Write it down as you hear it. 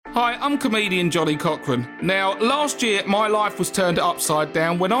Hi, I'm comedian Johnny Cochran. Now, last year my life was turned upside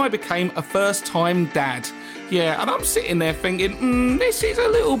down when I became a first-time dad. Yeah, and I'm sitting there thinking, this is a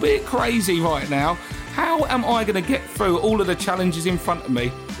little bit crazy right now. How am I going to get through all of the challenges in front of me?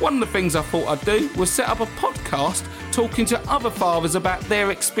 One of the things I thought I'd do was set up a podcast talking to other fathers about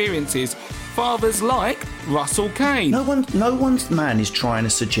their experiences. Fathers like Russell Kane. No one's man is trying to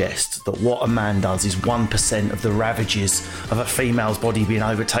suggest that what a man does is 1% of the ravages of a female's body being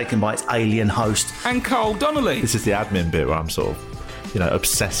overtaken by its alien host. And Carl Donnelly. This is the admin bit where I'm sort of,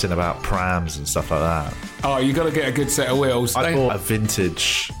 obsessing about prams and stuff like that. Oh, you got to get a good set of wheels. I bought a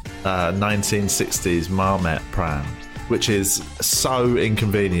vintage 1960s Marmette pram, which is so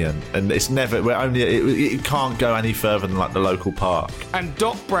inconvenient, and it's never. It can't go any further than like the local park. And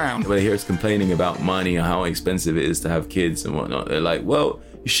Doc Brown. When I hear us complaining about money and how expensive it is to have kids and whatnot, they're like, "Well,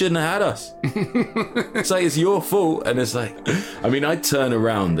 you shouldn't have had us." It's like it's your fault, and it's like, I turn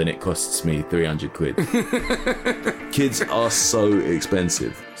around and it costs me 300 quid. Kids are so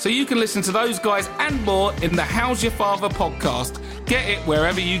expensive. So you can listen to those guys and more in the How's Your Father podcast. Get it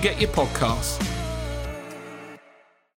wherever you get your podcasts.